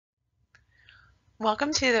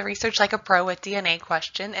Welcome to the Research Like a Pro with DNA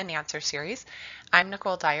question and answer series. I'm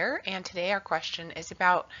Nicole Dyer, and today our question is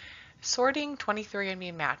about sorting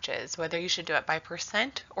 23andMe matches, whether you should do it by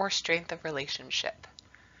percent or strength of relationship.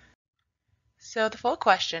 So the full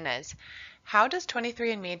question is, how does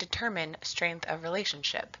 23andMe determine strength of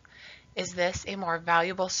relationship? Is this a more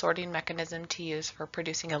valuable sorting mechanism to use for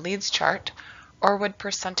producing a Leeds chart, or would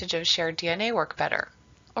percentage of shared DNA work better,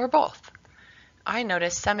 or both? I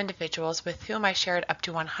noticed some individuals with whom I shared up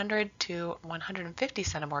to 100 to 150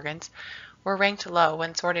 centimorgans were ranked low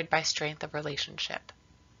when sorted by strength of relationship.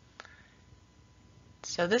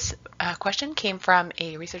 So this question came from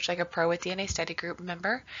a Research Like a Pro with DNA study group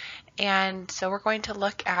member, and so we're going to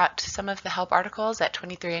look at some of the help articles at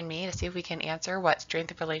 23andMe to see if we can answer what strength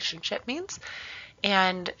of relationship means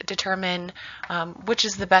and determine which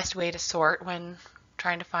is the best way to sort when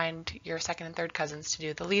trying to find your second and third cousins to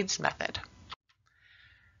do the Leeds method.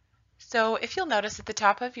 So if you'll notice at the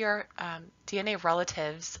top of your DNA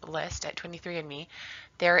relatives list at 23andMe,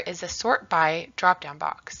 there is a sort by drop-down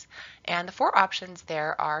box. And the four options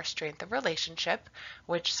there are strength of relationship,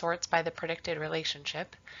 which sorts by the predicted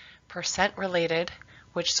relationship, percent related,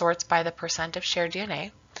 which sorts by the percent of shared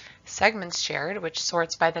DNA, segments shared, which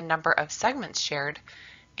sorts by the number of segments shared,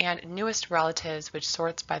 and newest relatives, which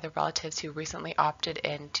sorts by the relatives who recently opted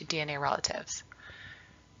in to DNA relatives.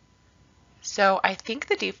 So I think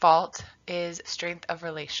the default is strength of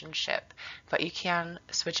relationship, but you can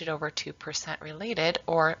switch it over to percent related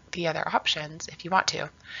or the other options if you want to.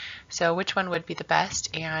 So which one would be the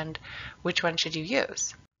best and which one should you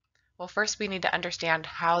use? Well, first we need to understand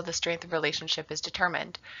how the strength of relationship is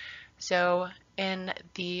determined. So in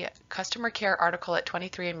the customer care article at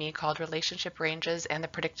 23andMe called Relationship Ranges and the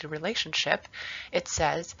Predicted Relationship, it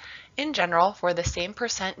says, in general, for the same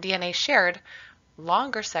percent DNA shared,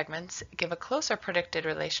 longer segments give a closer predicted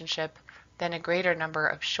relationship than a greater number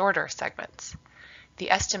of shorter segments.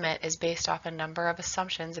 The estimate is based off a number of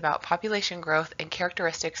assumptions about population growth and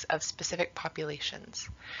characteristics of specific populations.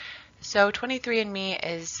 So 23andMe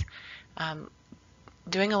is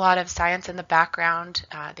doing a lot of science in the background.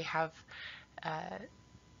 They have a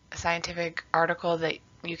scientific article that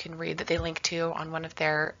you can read that they link to on one of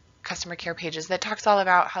their customer care pages that talks all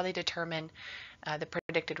about how they determine the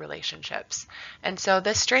predicted relationships. And so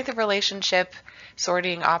this strength of relationship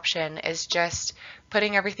sorting option is just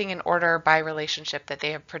putting everything in order by relationship that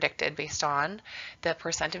they have predicted based on the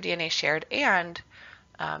percent of DNA shared and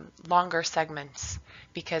longer segments,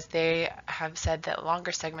 because they have said that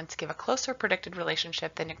longer segments give a closer predicted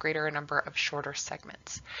relationship than a greater number of shorter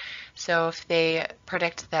segments. So if they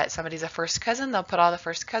predict that somebody's a first cousin, they'll put all the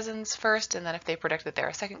first cousins first, and then if they predict that they're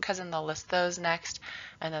a second cousin, they'll list those next,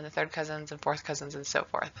 and then the third cousins and fourth cousins and so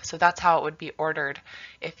forth. So that's how it would be ordered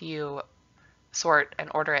if you sort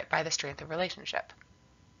and order it by the strength of relationship.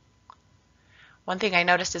 One thing I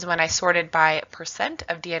noticed is when I sorted by percent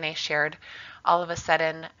of DNA shared, all of a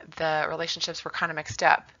sudden the relationships were kind of mixed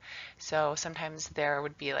up. So sometimes there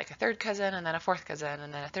would be like a third cousin and then a fourth cousin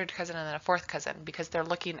and then a third cousin and then a fourth cousin, because they're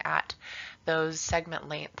looking at those segment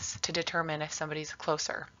lengths to determine if somebody's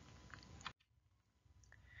closer.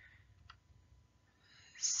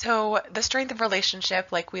 So the strength of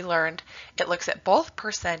relationship, like we learned, it looks at both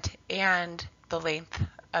percent and the length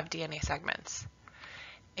of DNA segments.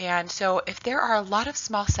 And so if there are a lot of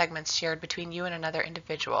small segments shared between you and another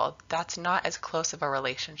individual, that's not as close of a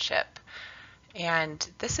relationship. And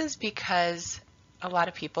this is because a lot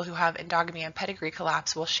of people who have endogamy and pedigree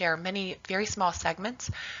collapse will share many very small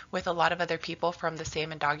segments with a lot of other people from the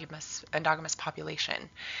same endogamous population.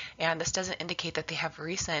 And this doesn't indicate that they have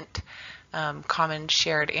recent common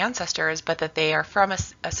shared ancestors, but that they are from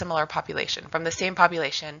a similar population, from the same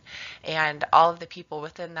population, and all of the people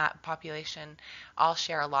within that population all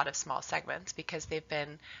share a lot of small segments because they've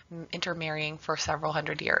been intermarrying for several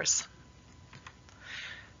hundred years.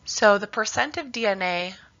 So the percent of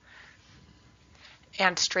DNA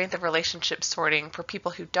and strength of relationship sorting for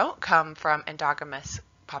people who don't come from endogamous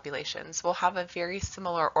populations will have a very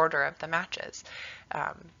similar order of the matches.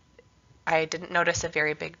 I didn't notice a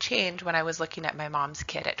very big change when I was looking at my mom's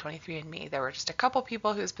kit at 23andMe. There were just a couple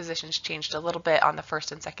people whose positions changed a little bit on the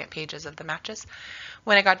first and second pages of the matches.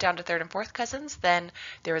 When I got down to third and fourth cousins, then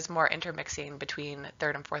there was more intermixing between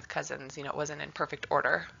third and fourth cousins. You know, it wasn't in perfect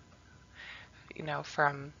order, you know,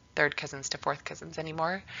 from third cousins to fourth cousins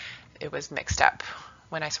anymore. It was mixed up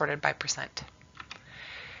when I sorted by percent.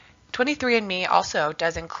 23andMe also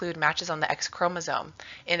does include matches on the X chromosome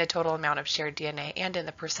in the total amount of shared DNA and in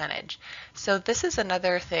the percentage. So this is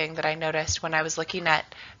another thing that I noticed when I was looking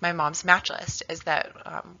at my mom's match list, is that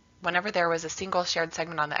whenever there was a single shared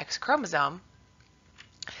segment on the X chromosome,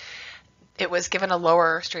 it was given a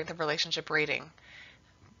lower strength of relationship rating.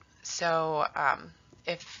 So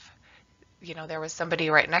if there was somebody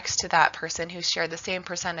right next to that person who shared the same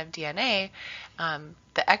percent of DNA,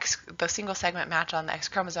 the single segment match on the X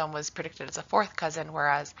chromosome was predicted as a fourth cousin,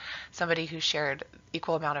 whereas somebody who shared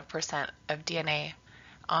equal amount of percent of DNA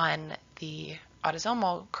on the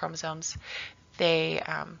autosomal chromosomes, they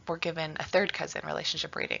were given a third cousin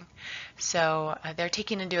relationship rating. So they're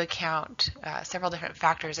taking into account several different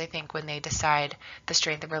factors, I think, when they decide the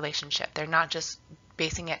strength of relationship. They're not just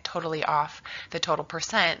basing it totally off the total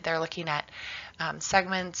percent. They're looking at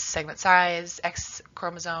segments, segment size, X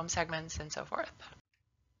chromosome segments, and so forth.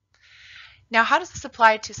 Now, how does this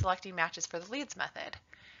apply to selecting matches for the Leeds method?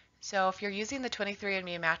 So if you're using the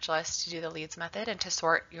 23andMe match list to do the Leeds method and to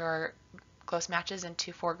sort your close matches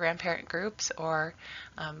into 4 grandparent groups or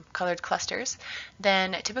colored clusters,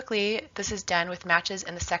 then typically this is done with matches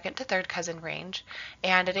in the second to third cousin range.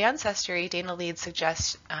 And at Ancestry, Dana Leeds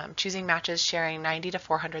suggests choosing matches sharing 90 to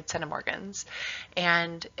 400 centimorgans.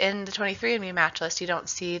 And in the 23andMe match list, you don't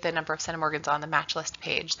see the number of centimorgans on the match list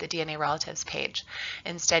page, the DNA relatives page.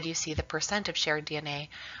 Instead, you see the percent of shared DNA,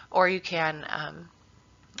 or you can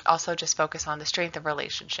also just focus on the strength of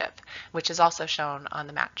relationship, which is also shown on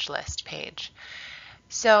the match list page.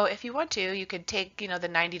 So if you want to, you could take the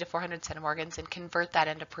 90 to 400 centimorgans and convert that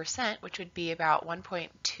into percent, which would be about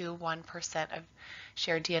 1.21% of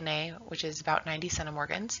shared DNA, which is about 90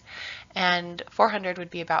 centimorgans, and 400 would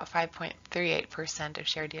be about 5.38% of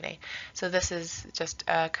shared DNA. So this is just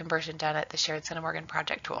a conversion done at the Shared Centimorgan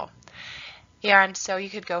Project tool. And so you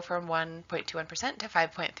could go from 1.21% to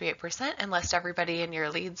 5.38% and list everybody in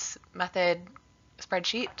your Leeds method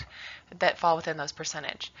spreadsheet that fall within those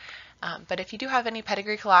percentage. But if you do have any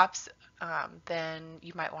pedigree collapse, then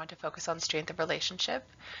you might want to focus on strength of relationship,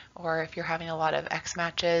 or if you're having a lot of X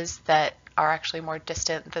matches that are actually more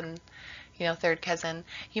distant than third cousin,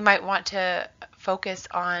 you might want to focus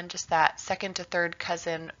on just that second to third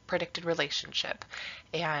cousin predicted relationship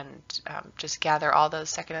and just gather all those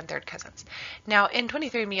second and third cousins. Now in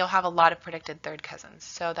 23andMe you'll have a lot of predicted third cousins,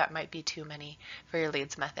 so that might be too many for your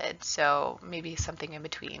Leeds method. So maybe something in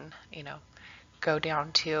between, go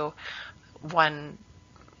down to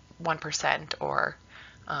 1%, or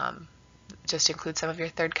just include some of your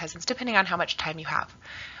third cousins depending on how much time you have.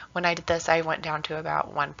 When I did this, I went down to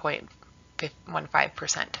about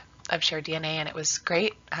 1.15% of shared DNA, and it was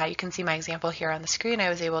great. You can see my example here on the screen. I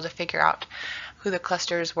was able to figure out who the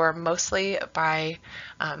clusters were mostly by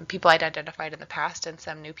people I'd identified in the past and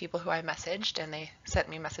some new people who I messaged, and they sent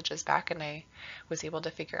me messages back, and I was able to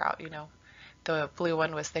figure out, the blue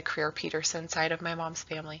one was the Creer-Peterson side of my mom's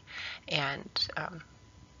family, and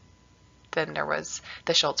then there was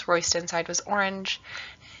the Schultz-Royston side was orange,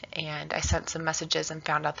 and I sent some messages and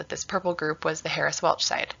found out that this purple group was the Harris-Welch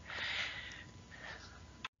side.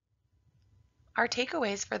 Our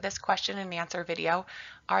takeaways for this question and answer video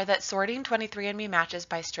are that sorting 23andMe matches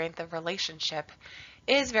by strength of relationship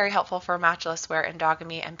is very helpful for match lists where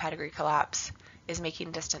endogamy and pedigree collapse is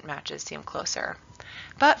making distant matches seem closer.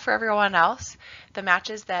 But for everyone else, the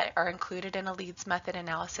matches that are included in a Leeds method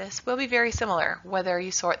analysis will be very similar, whether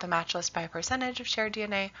you sort the match list by percentage of shared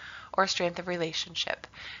DNA or strength of relationship.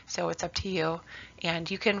 So it's up to you, and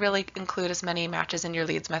you can really include as many matches in your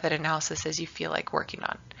Leeds method analysis as you feel like working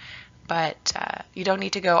on. But you don't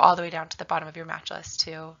need to go all the way down to the bottom of your match list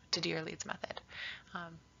to do your Leeds method.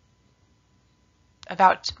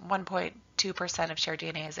 About 1.2% of shared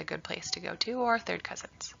DNA is a good place to go to, or third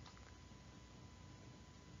cousins.